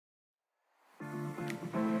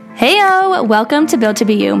Heyo! Welcome to Built to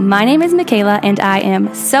Be You. My name is Michaela, and I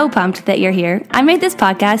am so pumped that you're here. I made this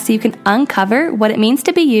podcast so you can uncover what it means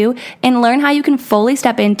to be you and learn how you can fully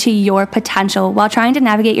step into your potential while trying to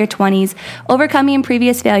navigate your 20s, overcoming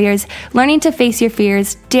previous failures, learning to face your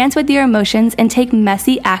fears, dance with your emotions, and take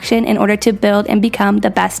messy action in order to build and become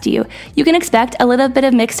the best you. You can expect a little bit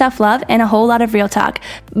of mixed tough love and a whole lot of real talk.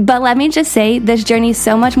 But let me just say, this journey is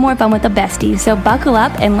so much more fun with a bestie, so buckle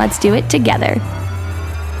up and let's do it together.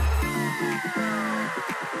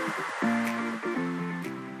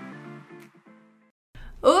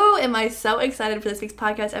 Am I so excited for this week's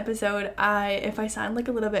podcast episode. If I sound like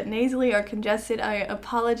a little bit nasally or congested, I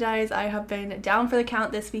apologize. I have been down for the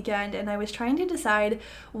count this weekend, and I was trying to decide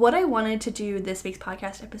what I wanted to do this week's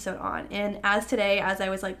podcast episode on. And as I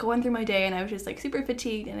was like going through my day and I was just like super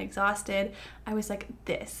fatigued and exhausted, I was like,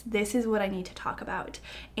 this is what I need to talk about.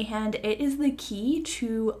 And it is the key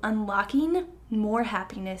to unlocking more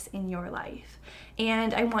happiness in your life.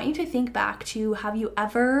 And I want you to think back to, have you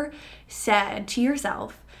ever said to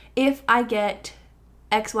yourself, if I get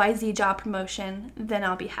XYZ job promotion, then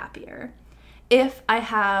I'll be happier. If I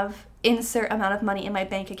have insert amount of money in my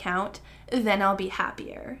bank account, then I'll be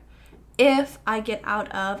happier. If I get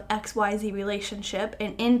out of XYZ relationship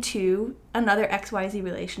and into another XYZ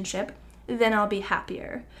relationship, then I'll be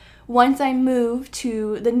happier. Once I move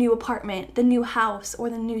to the new apartment, the new house, or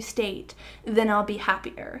the new state, then I'll be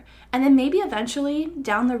happier. And then maybe eventually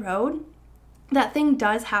down the road, that thing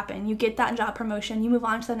does happen. You get that job promotion, you move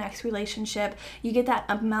on to the next relationship, you get that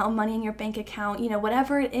amount of money in your bank account,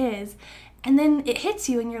 whatever it is, and then it hits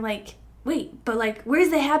you and you're like, wait, but like, where's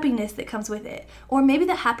the happiness that comes with it? Or maybe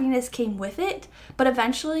the happiness came with it, but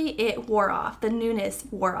eventually it wore off, the newness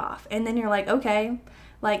wore off, and then you're like, okay,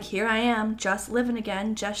 like, here I am, just living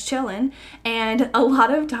again, just chilling. And a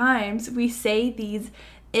lot of times we say these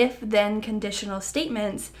if-then conditional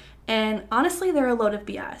statements, and honestly, they're a load of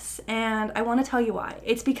BS. And I want to tell you why.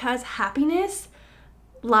 It's because happiness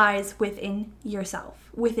lies within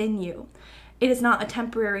yourself, within you. It is not a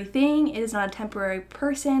temporary thing. It is not a temporary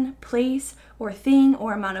person, place, or thing,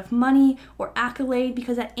 or amount of money, or accolade,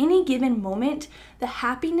 because at any given moment, the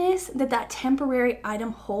happiness that temporary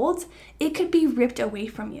item holds, it could be ripped away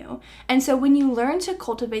from you. And so when you learn to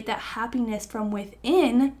cultivate that happiness from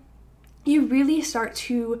within, you really start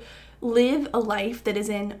to live a life that is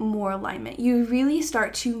in more alignment. You really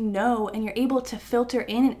start to know, and you're able to filter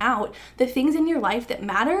in and out the things in your life that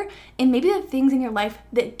matter, and maybe the things in your life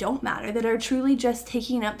that don't matter, that are truly just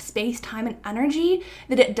taking up space, time, and energy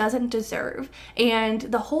that it doesn't deserve. And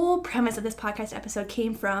the whole premise of this podcast episode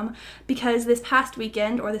came from, because this past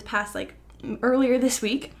weekend, or earlier this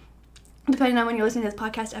week, depending on when you're listening to this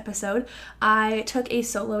podcast episode, I took a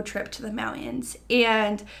solo trip to the mountains.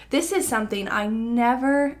 And this is something I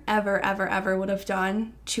never, ever, ever, ever would have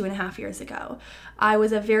done 2.5 years ago. I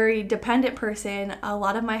was a very dependent person. A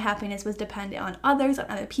lot of my happiness was dependent on others, on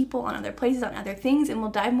other people, on other places, on other things. And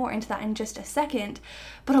we'll dive more into that in just a second.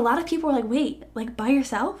 But a lot of people were like, wait, like, by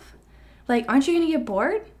yourself? Like, aren't you going to get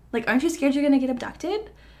bored? Like, aren't you scared you're going to get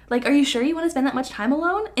abducted? Like, are you sure you want to spend that much time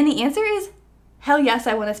alone? And the answer is, hell yes,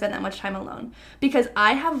 I want to spend that much time alone, because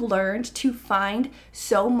I have learned to find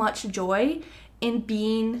so much joy in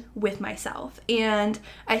being with myself. And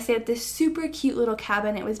I stayed at this super cute little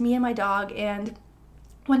cabin. It was me and my dog, and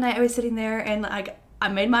one night I was sitting there and I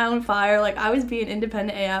made my own fire. Like, I was being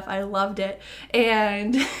independent AF. I loved it.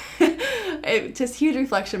 And it just huge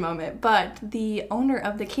reflection moment. But the owner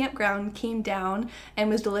of the campground came down and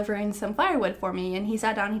was delivering some firewood for me. And he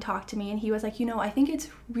sat down, he talked to me, and he was like, I think it's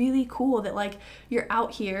really cool that, like, you're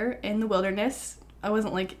out here in the wilderness. I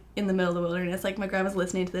wasn't, like, in the middle of the wilderness. Like, my grandma's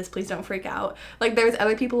listening to this. Please don't freak out. Like, there's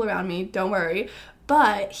other people around me. Don't worry.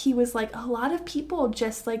 But he was like, a lot of people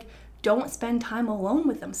just, like, don't spend time alone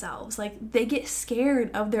with themselves. Like, they get scared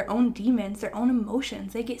of their own demons, their own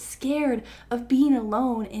emotions. They get scared of being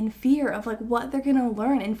alone in fear of, like, what they're gonna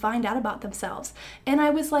learn and find out about themselves. And I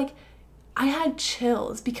was like, I had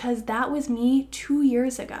chills, because that was me 2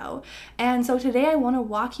 years ago. And so today I want to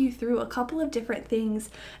walk you through a couple of different things.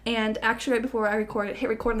 And actually, right before I hit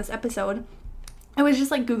record on this episode, I was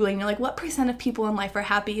just like Googling, what percent of people in life are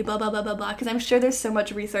happy, blah, blah, blah, blah, blah, because I'm sure there's so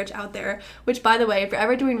much research out there, which, by the way, if you're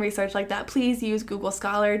ever doing research like that, please use Google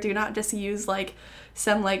Scholar. Do not just use,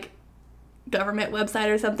 some, government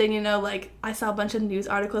website or something, I saw a bunch of news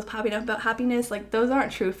articles popping up about happiness. Those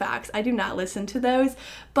aren't true facts. I do not listen to those.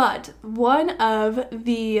 But one of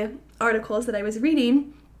the articles that I was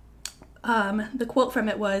reading, the quote from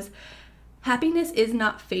it was, "Happiness is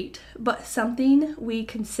not fate, but something we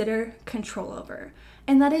consider control over."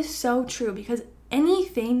 And that is so true, because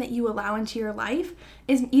anything that you allow into your life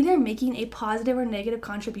is either making a positive or negative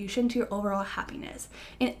contribution to your overall happiness.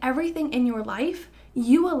 And everything in your life,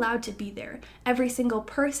 you allowed to be there. Every single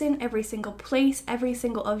person, every single place, every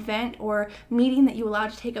single event or meeting that you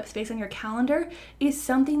allowed to take up space on your calendar is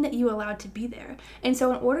something that you allowed to be there. And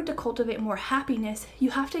so in order to cultivate more happiness,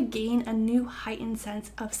 you have to gain a new heightened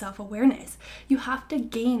sense of self-awareness. You have to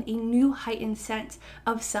gain a new heightened sense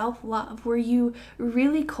of self-love where you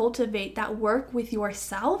really cultivate that work with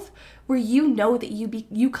yourself, where you know that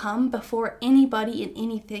you come before anybody and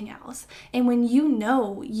anything else. And when you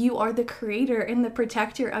know you are the creator and the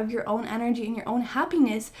protector of your own energy and your own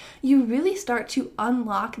happiness, you really start to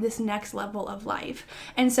unlock this next level of life.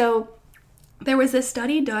 And so there was this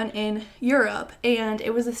study done in Europe, and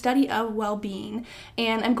it was a study of well-being.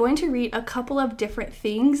 And I'm going to read a couple of different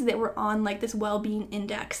things that were on like this well-being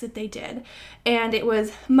index that they did. And it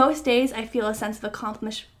was, most days I feel a sense of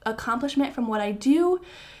accomplishment from what I do.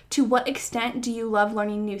 To what extent do you love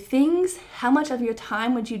learning new things? How much of your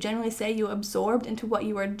time would you generally say you absorbed into what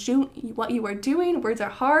you are doing? Words are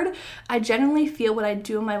hard. I generally feel what I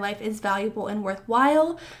do in my life is valuable and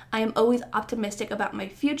worthwhile. I am always optimistic about my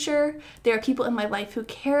future. There are people in my life who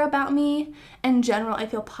care about me. In general, I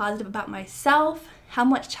feel positive about myself. How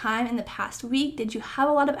much time in the past week did you have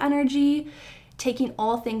a lot of energy? Taking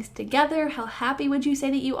all things together, how happy would you say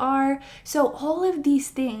that you are? So all of these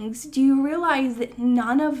things, do you realize that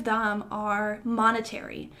none of them are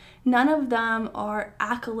monetary? None of them are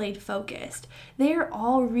accolade focused. They are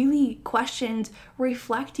all really questions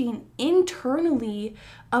reflecting internally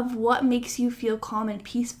of what makes you feel calm and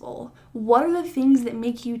peaceful. What are the things that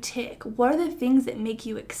make you tick? What are the things that make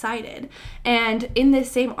you excited? And in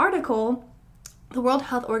this same article, the World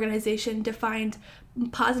Health Organization defined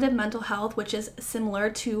positive mental health, which is similar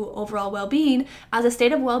to overall well-being, as a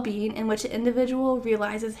state of well-being in which an individual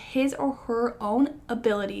realizes his or her own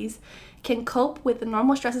abilities, can cope with the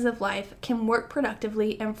normal stresses of life, can work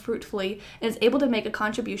productively and fruitfully, and is able to make a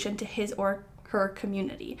contribution to his or her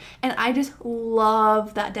community. And I just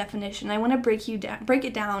love that definition. I want to break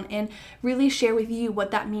it down and really share with you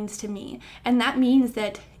what that means to me. And that means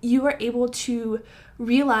that you are able to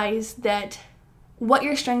realize that what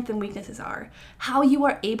your strengths and weaknesses are, how you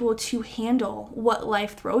are able to handle what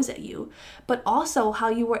life throws at you, but also how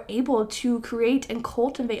you are able to create and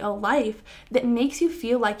cultivate a life that makes you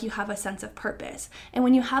feel like you have a sense of purpose. And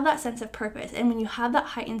when you have that sense of purpose, and when you have that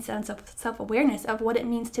heightened sense of self-awareness of what it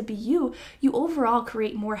means to be you, you overall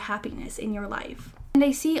create more happiness in your life. And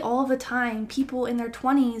I see all the time people in their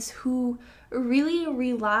 20s who really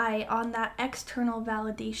rely on that external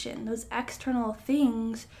validation, those external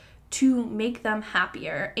things to make them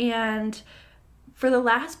happier. And for the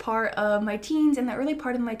last part of my teens and the early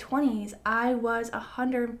part of my 20s, I was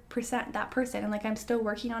 100% that person. And like, I'm still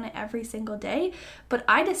working on it every single day. But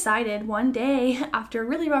I decided one day after a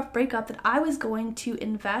really rough breakup that I was going to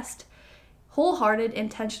invest wholehearted,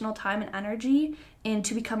 intentional time and energy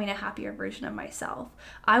into becoming a happier version of myself.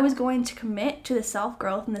 I was going to commit to the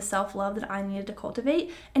self-growth and the self-love that I needed to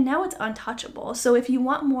cultivate, and now it's untouchable. So if you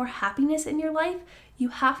want more happiness in your life, you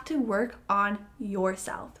have to work on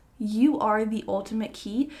yourself. You are the ultimate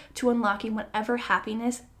key to unlocking whatever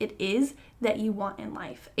happiness it is that you want in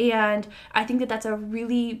life. And I think that that's a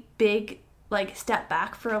really big step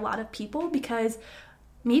back for a lot of people, because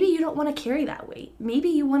maybe you don't want to carry that weight. Maybe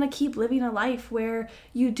you want to keep living a life where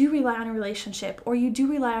you do rely on a relationship, or you do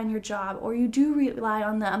rely on your job, or you do rely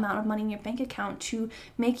on the amount of money in your bank account to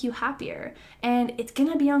make you happier. And it's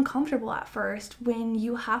going to be uncomfortable at first when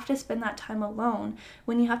you have to spend that time alone,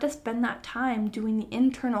 when you have to spend that time doing the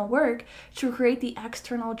internal work to create the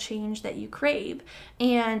external change that you crave.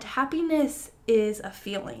 And happiness is a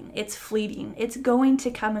feeling. It's fleeting. It's going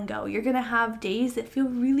to come and go. You're going to have days that feel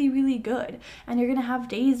really, really good, and you're going to have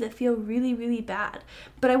days that feel really, really bad.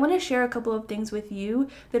 But I want to share a couple of things with you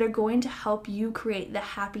that are going to help you create the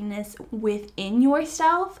happiness within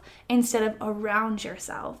yourself instead of around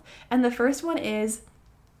yourself. And the first one is,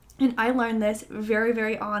 and I learned this very,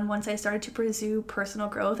 very once I started to pursue personal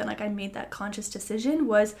growth, and I made that conscious decision,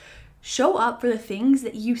 was show up for the things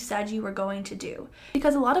that you said you were going to do.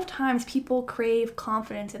 Because a lot of times people crave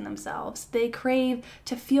confidence in themselves. They crave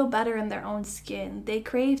to feel better in their own skin. They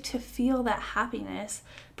crave to feel that happiness,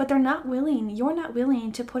 but you're not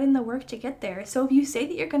willing to put in the work to get there. So if you say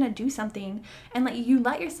that you're going to do something and you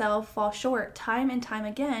let yourself fall short time and time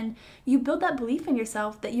again, you build that belief in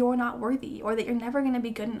yourself that you're not worthy or that you're never going to be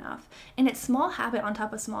good enough. And it's small habit on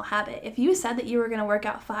top of small habit. If you said that you were going to work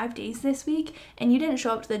out 5 days this week and you didn't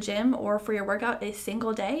show up to the gym gym or for your workout a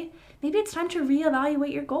single day, maybe it's time to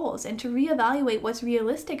reevaluate your goals and to reevaluate what's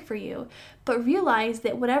realistic for you. But realize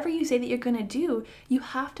that whatever you say that you're going to do, you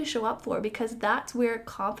have to show up for, because that's where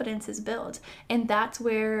confidence is built. And that's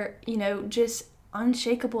where, just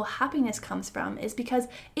unshakable happiness comes from, is because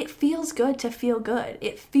it feels good to feel good.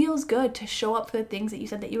 It feels good to show up for the things that you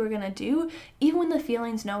said that you were going to do, even when the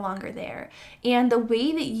feeling's no longer there. And the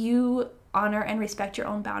way that you honor and respect your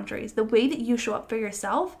own boundaries, the way that you show up for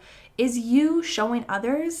yourself, is you showing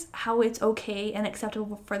others how it's okay and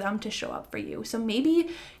acceptable for them to show up for you. So maybe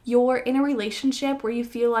you're in a relationship where you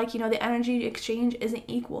feel like, the energy exchange isn't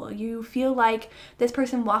equal. You feel like this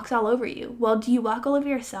person walks all over you. Well, do you walk all over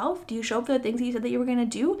yourself? Do you show up for the things that you said that you were going to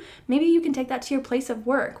do? Maybe you can take that to your place of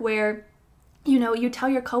work where you tell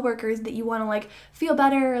your coworkers that you want to feel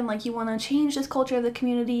better and you want to change this culture of the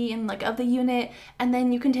community and of the unit, and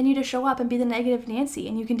then you continue to show up and be the negative Nancy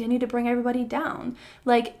and you continue to bring everybody down.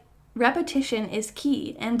 Repetition is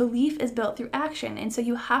key, and belief is built through action. And so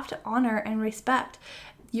you have to honor and respect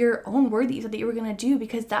your own word that you said that you were going to do,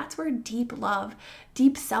 because that's where deep love,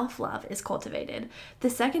 deep self-love is cultivated. The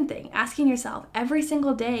second thing, asking yourself every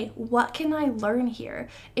single day, what can I learn here?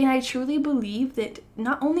 And I truly believe that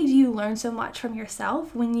not only do you learn so much from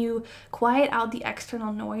yourself when you quiet out the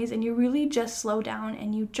external noise and you really just slow down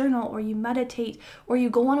and you journal or you meditate or you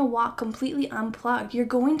go on a walk completely unplugged, you're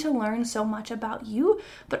going to learn so much about you,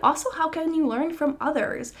 but also how can you learn from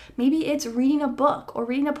others? Maybe it's reading a book or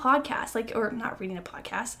reading a podcast,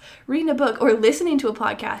 reading a book or listening to a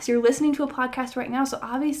podcast. You're listening to a podcast right now, so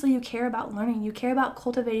obviously you care about learning. You care about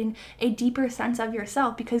cultivating a deeper sense of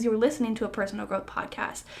yourself because you're listening to a personal growth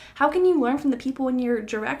podcast. How can you learn from the people in your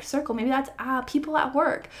direct circle? Maybe that's people at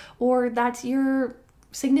work, or that's your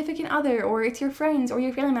significant other, or it's your friends or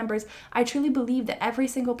your family members. I truly believe that every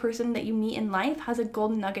single person that you meet in life has a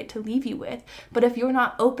golden nugget to leave you with. But if you're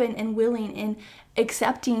not open and willing and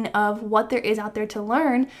accepting of what there is out there to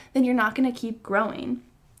learn, then you're not going to keep growing.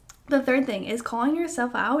 The third thing is calling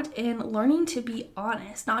yourself out and learning to be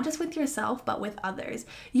honest, not just with yourself, but with others.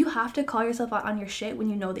 You have to call yourself out on your shit when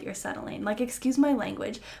you know that you're settling. Excuse my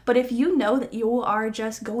language, but if you know that you are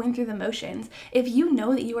just going through the motions, if you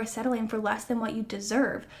know that you are settling for less than what you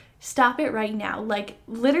deserve, stop it right now.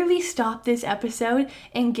 Literally stop this episode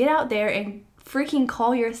and get out there and freaking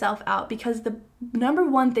call yourself out, because the number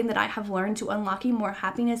one thing that I have learned to unlocking more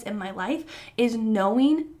happiness in my life is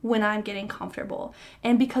knowing when I'm getting comfortable.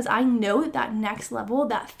 And because I know that next level,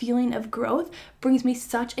 that feeling of growth, brings me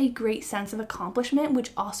such a great sense of accomplishment, which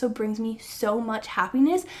also brings me so much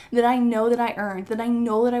happiness that I know that I earned, that I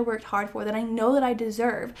know that I worked hard for, that I know that I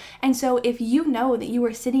deserve. And so if you know that you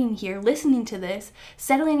are sitting here listening to this,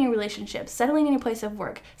 settling in your relationship, settling in your place of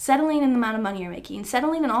work, settling in the amount of money you're making,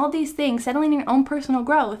 settling in all of these things, settling in your own personal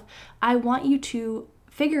growth, I want you to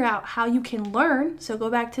figure out how you can learn. So go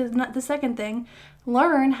back to the second thing,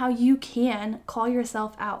 learn how you can call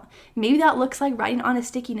yourself out. Maybe that looks like writing on a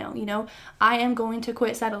sticky note, I am going to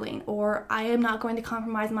quit settling, or I am not going to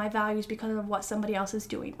compromise my values because of what somebody else is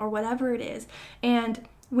doing, or whatever it is. And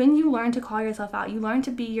when you learn to call yourself out, you learn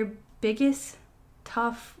to be your biggest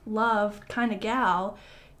tough love kind of gal.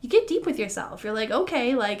 You get deep with yourself. You're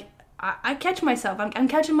okay, I catch myself. I'm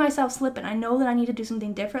catching myself slipping. I know that I need to do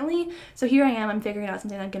something differently. So here I am. I'm figuring out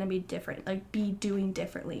something I'm going to be different, be doing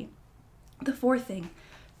differently. The fourth thing,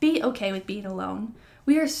 be okay with being alone.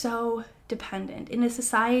 We are so dependent in a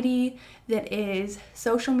society that is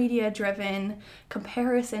social media driven,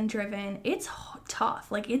 comparison driven. It's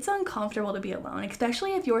tough. It's uncomfortable to be alone,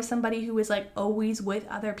 especially if you're somebody who is always with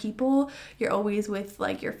other people. You're always with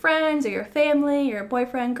your friends or your family, your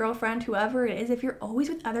boyfriend, girlfriend, whoever it is. If you're always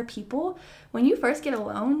with other people, when you first get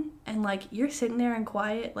alone and you're sitting there in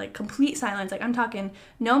quiet, complete silence, I'm talking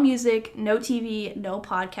no music, no TV, no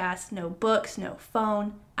podcast, no books, no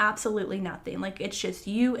phone, absolutely nothing. It's just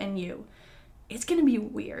you and you. It's going to be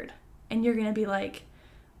weird. And you're going to be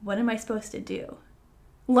what am I supposed to do?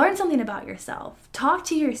 Learn something about yourself. Talk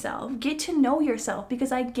to yourself. Get to know yourself,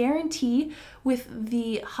 because I guarantee with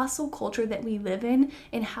the hustle culture that we live in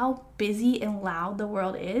and how busy and loud the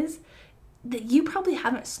world is, that you probably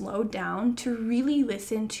haven't slowed down to really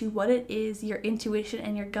listen to what it is your intuition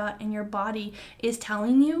and your gut and your body is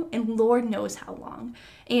telling you, and Lord knows how long.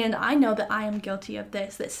 And I know that I am guilty of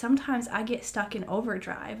this, that sometimes I get stuck in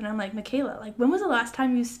overdrive and I'm Michaela, when was the last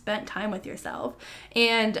time you spent time with yourself?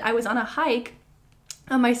 And I was on a hike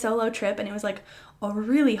on my solo trip, and it was a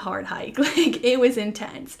really hard hike. It was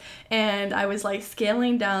intense. And I was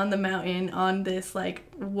scaling down the mountain on this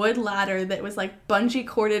wood ladder that was bungee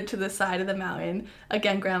corded to the side of the mountain.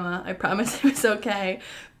 Again, Grandma, I promise it was okay.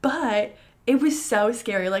 But it was so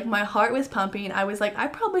scary. Like, my heart was pumping. I was like, I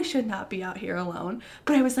probably should not be out here alone.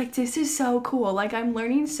 But I was like, this is so cool. Like, I'm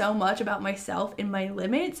learning so much about myself and my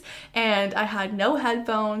limits. And I had no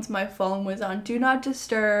headphones. My phone was on Do Not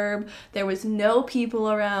Disturb. There was no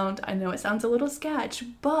people around. I know it sounds a little sketch,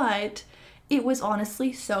 but it was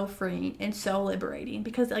honestly so freeing and so liberating,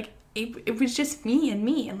 because like it was just me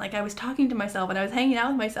and like I was talking to myself and I was hanging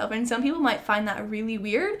out with myself. And some people might find that really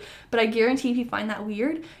weird, but I guarantee if you find that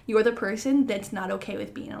weird, you're the person that's not okay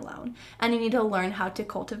with being alone, and you need to learn how to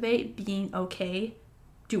cultivate being okay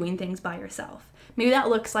doing things by yourself. Maybe that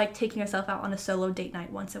looks like taking yourself out on a solo date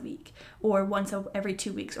night once a week, or once every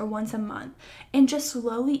 2 weeks, or once a month, and just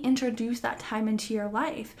slowly introduce that time into your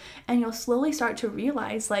life. And you'll slowly start to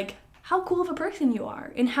realize like how cool of a person you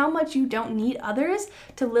are and how much you don't need others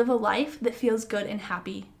to live a life that feels good and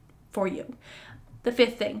happy for you. The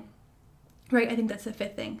fifth thing, right? I think that's the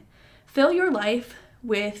fifth thing. Fill your life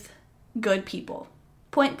with good people.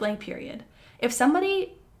 Point blank, period. If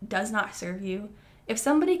somebody does not serve you, if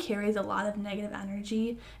somebody carries a lot of negative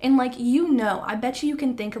energy, and like, I bet you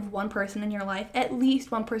can think of one person in your life, at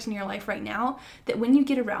least one person in your life right now, that when you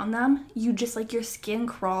get around them, you just like your skin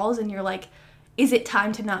crawls and you're like, is it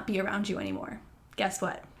time to not be around you anymore? Guess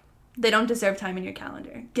what? They don't deserve time in your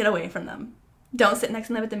calendar. Get away from them. Don't sit next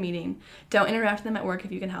to them at the meeting. Don't interact with them at work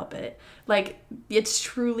if you can help it. Like, it's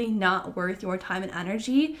truly not worth your time and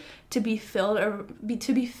energy to be filled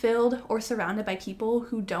or surrounded by people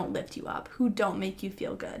who don't lift you up, who don't make you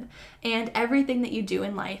feel good. And everything that you do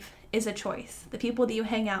in life is a choice. The people that you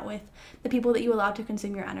hang out with, the people that you allow to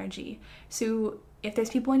consume your energy. So if there's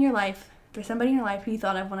people in your life, there's somebody in your life who you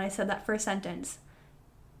thought of when I said that first sentence,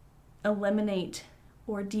 eliminate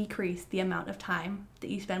or decrease the amount of time that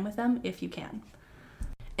you spend with them if you can.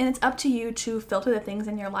 And it's up to you to filter the things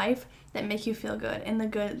in your life that make you feel good and the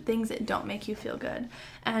good things that don't make you feel good.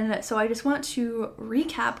 And so I just want to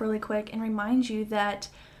recap really quick and remind you that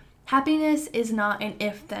happiness is not an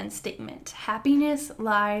if-then statement. Happiness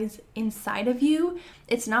lies inside of you.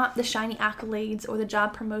 It's not the shiny accolades or the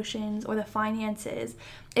job promotions or the finances.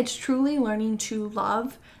 It's truly learning to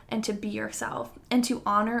love and to be yourself and to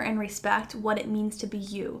honor and respect what it means to be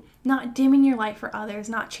you. Not dimming your light for others,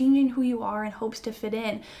 not changing who you are in hopes to fit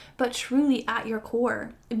in, but truly at your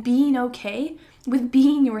core, being okay with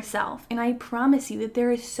being yourself. And I promise you that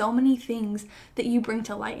there are so many things that you bring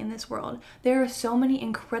to light in this world. There are so many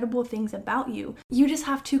incredible things about you. You just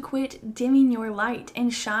have to quit dimming your light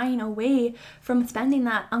and shine away from spending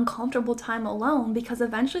that uncomfortable time alone, because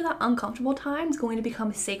eventually that uncomfortable time is going to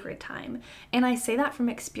become sacred time. And I say that from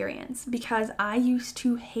experience because I used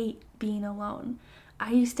to hate being alone.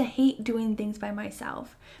 I used to hate doing things by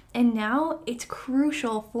myself. And now it's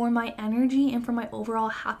crucial for my energy and for my overall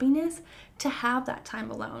happiness to have that time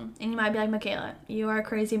alone. And you might be like, Michaela, you are a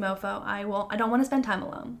crazy mofo. I don't want to spend time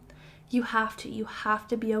alone. You have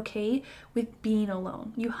to be okay with being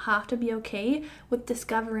alone. You have to be okay with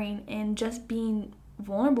discovering and just being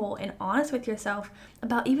vulnerable and honest with yourself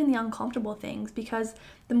about even the uncomfortable things, because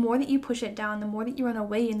the more that you push it down, the more that you run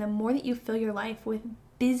away, and the more that you fill your life with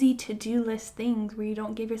busy to-do list things where you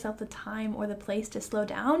don't give yourself the time or the place to slow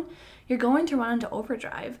down, you're going to run into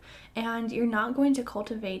overdrive, and you're not going to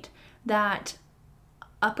cultivate that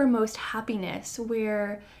uppermost happiness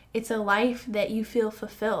where it's a life that you feel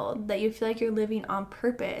fulfilled, that you feel like you're living on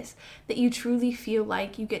purpose, that you truly feel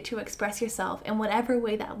like you get to express yourself in whatever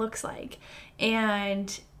way that looks like.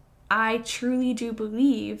 And I truly do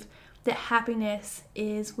believe that happiness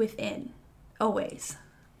is within, always.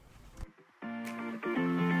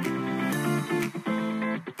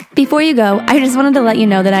 Before you go, I just wanted to let you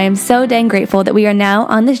know that I am so dang grateful that we are now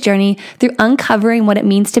on this journey through uncovering what it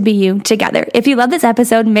means to be you together. If you love this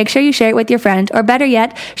episode, make sure you share it with your friend, or better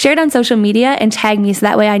yet, share it on social media and tag me so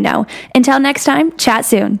that way I know. Until next time, chat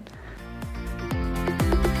soon.